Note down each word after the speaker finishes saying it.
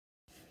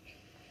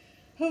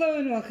Hello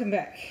and welcome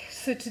back.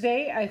 So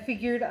today I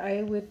figured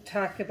I would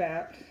talk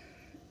about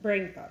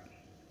brain fog.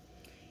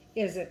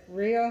 Is it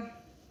real?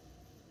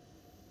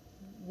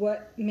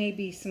 What may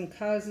be some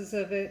causes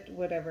of it?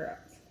 Whatever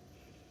else.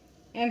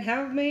 And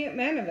how may it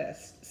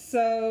manifest?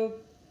 So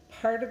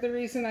part of the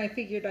reason I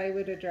figured I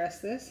would address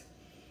this,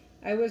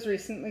 I was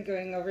recently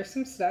going over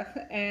some stuff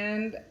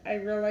and I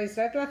realized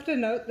I'd left a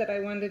note that I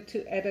wanted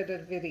to edit a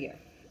video.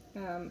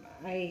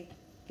 I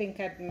think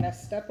I'd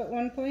messed up at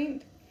one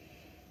point.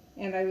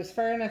 And I was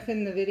far enough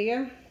in the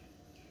video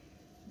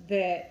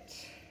that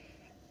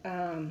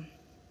I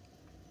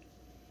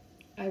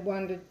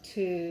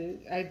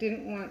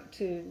didn't want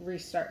to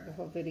restart the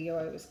whole video.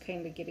 I was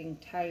kind of getting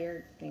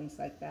tired, things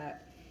like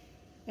that.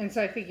 And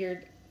so I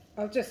figured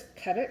I'll just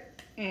cut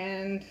it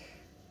and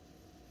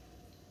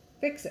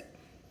fix it.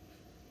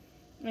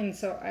 And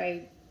so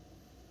I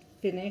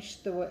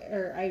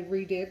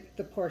redid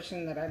the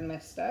portion that I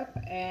messed up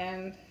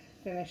and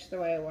finished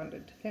the way I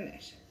wanted to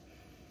finish.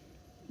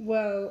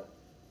 Well,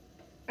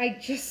 I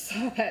just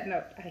saw that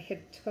note. I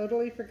had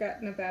totally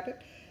forgotten about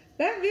it.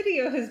 That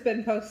video has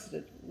been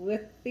posted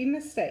with the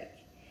mistake.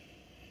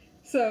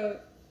 So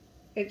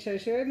it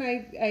shows you an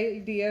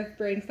idea of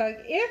brain fog.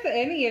 If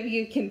any of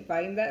you can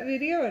find that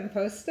video and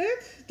post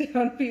it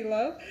down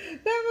below,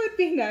 that would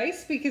be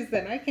nice because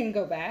then I can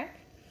go back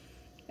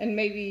and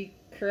maybe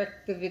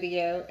correct the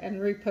video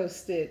and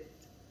repost it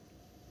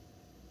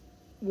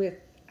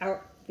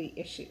without the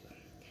issue.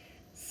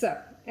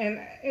 So, and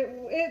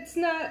it's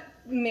not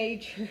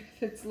major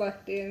if it's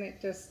left in,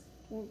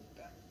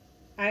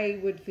 I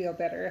would feel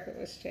better if it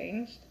was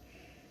changed.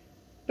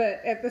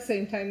 But at the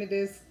same time, it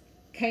is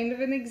kind of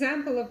an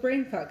example of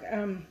brain fog.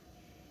 And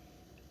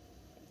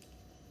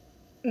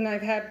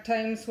I've had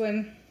times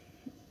when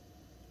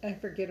I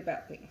forget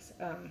about things.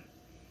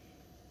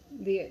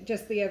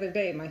 Just the other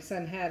day, my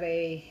son had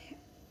a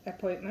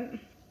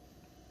appointment.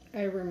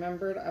 I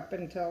remembered up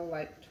until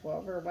like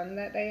 12 or 1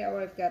 that day,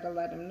 I've got to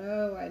let him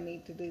know, I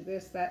need to do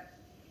this, that.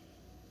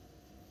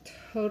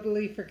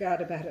 Totally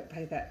forgot about it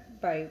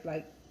by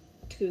like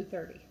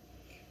 2:30.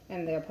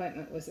 And the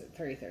appointment was at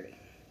 3:30.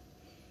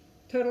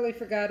 Totally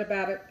forgot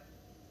about it,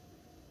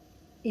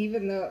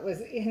 even though it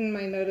was in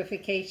my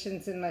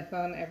notifications in my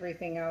phone,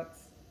 everything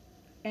else,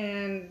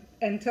 and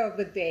until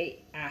the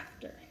day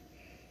after.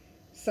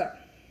 So,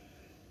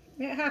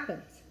 it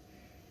happens.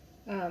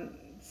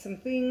 Some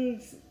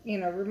things,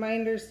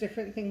 reminders,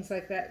 different things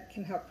like that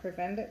can help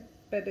prevent it,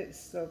 but it's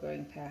still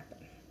going to happen.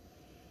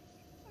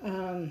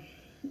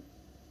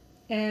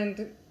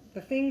 And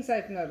the things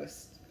I've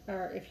noticed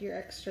are if you're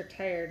extra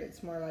tired,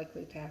 it's more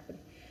likely to happen,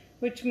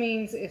 which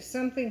means if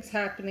something's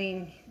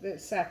happening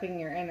that's sapping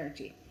your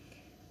energy.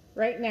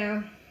 Right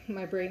now,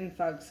 my brain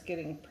fog's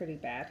getting pretty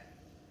bad,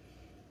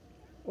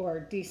 or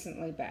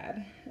decently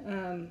bad.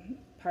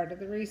 Part of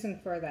the reason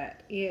for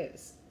that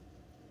is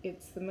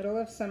it's the middle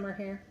of summer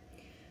here.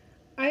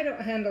 I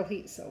don't handle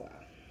heat so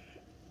well,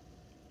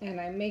 and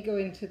I may go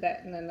into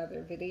that in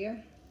another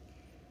video.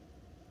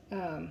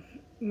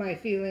 My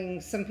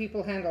feelings, some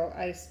people handle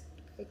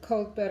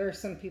cold better,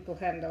 some people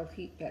handle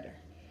heat better.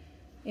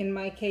 In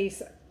my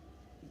case,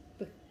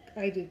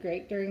 I do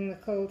great during the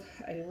cold.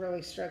 I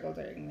really struggle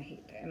during the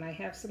heat, and I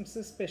have some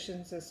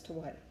suspicions as to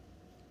why.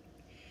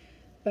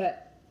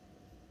 But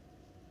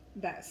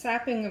that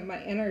sapping of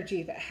my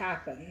energy that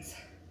happens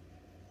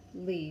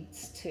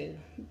leads to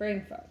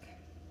brain fog.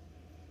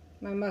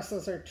 My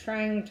muscles are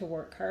trying to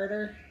work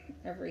harder,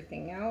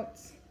 everything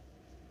else.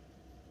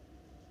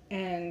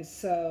 And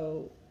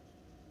so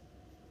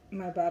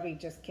my body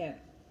just can't.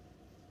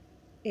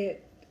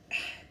 It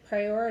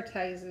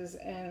prioritizes,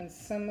 and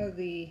some of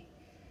the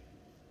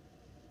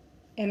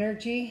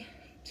energy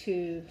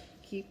to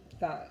keep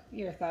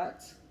your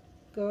thoughts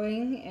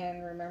going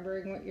and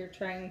remembering what you're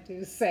trying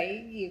to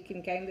say. You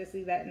can kind of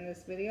see that in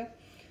this video.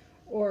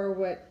 Or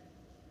what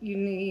you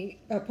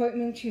need,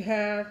 appointments you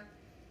have,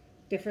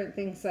 different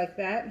things like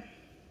that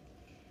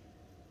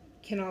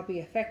can all be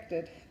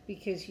affected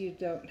because you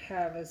don't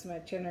have as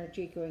much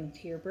energy going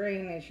to your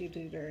brain as you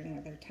do during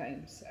other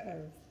times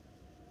of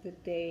the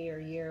day or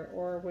year,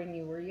 or when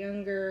you were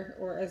younger,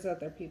 or as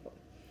other people.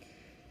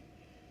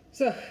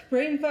 So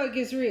brain fog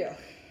is real.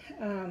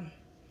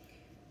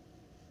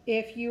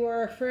 If you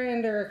are a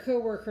friend or a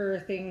coworker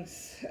or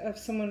things of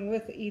someone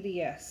with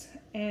EDS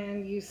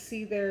and you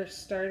see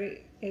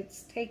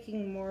it's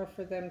taking more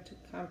for them to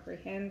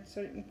comprehend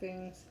certain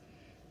things,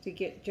 to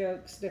get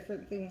jokes,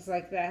 different things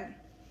like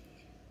that.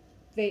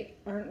 They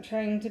aren't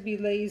trying to be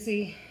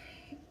lazy.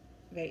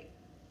 They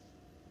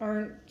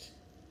aren't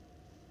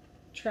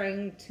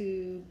trying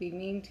to be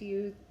mean to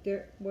you,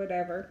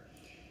 whatever.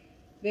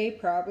 They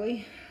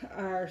probably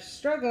are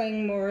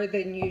struggling more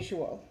than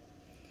usual.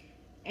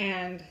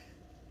 And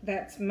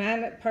that's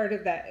part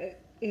of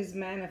that is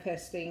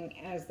manifesting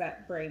as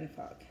that brain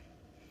fog.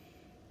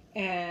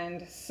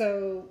 And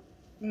so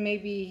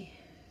maybe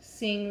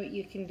seeing what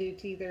you can do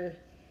to either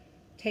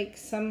take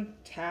some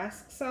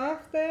tasks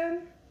off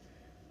them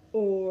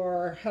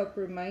or help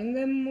remind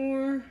them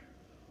more,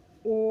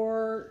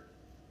 or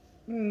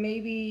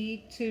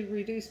maybe to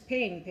reduce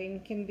pain.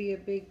 Pain can be a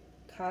big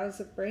cause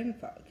of brain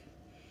fog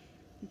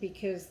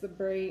because the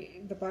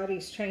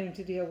body's trying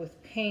to deal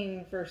with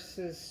pain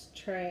versus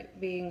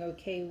being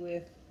okay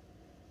with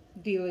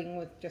dealing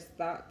with just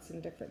thoughts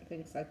and different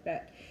things like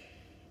that.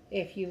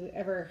 If you've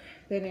ever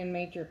been in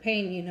major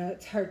pain, you know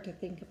it's hard to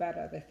think about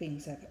other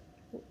things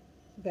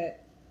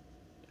that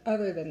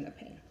other than the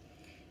pain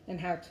and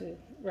how to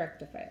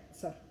rectify it.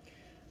 So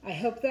I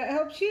hope that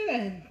helps you,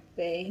 and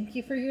thank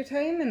you for your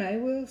time, and I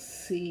will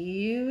see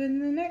you in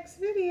the next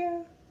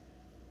video.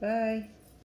 Bye.